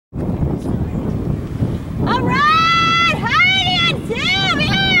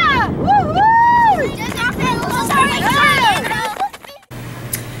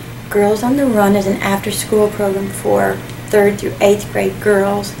Girls on the Run is an after-school program for 3rd through 8th grade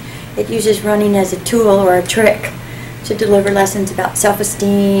girls. It uses running as a tool or a trick to deliver lessons about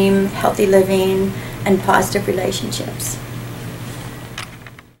self-esteem, healthy living, and positive relationships.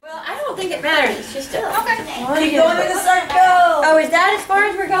 Well, I don't think it matters. It's just a... Okay. Keep going in the circle. Oh, is that as far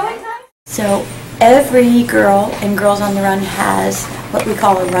as we're going? So every girl in Girls on the Run has what we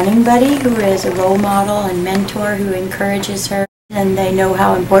call a running buddy, who is a role model and mentor who encourages her. And they know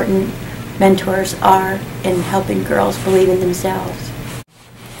how important mentors are in helping girls believe in themselves.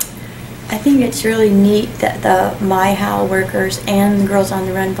 I think it's really neat that the MIHOW workers and the Girls on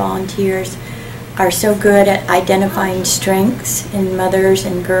the Run volunteers are so good at identifying strengths in mothers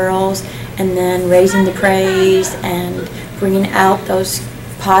and girls, and then raising the praise and bringing out those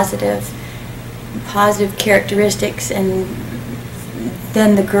positive characteristics, and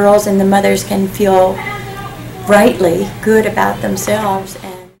then the girls and the mothers can feel rightly good about themselves.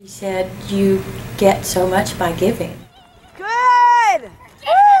 And he said, you get so much by giving. Good!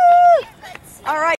 Woo! All right.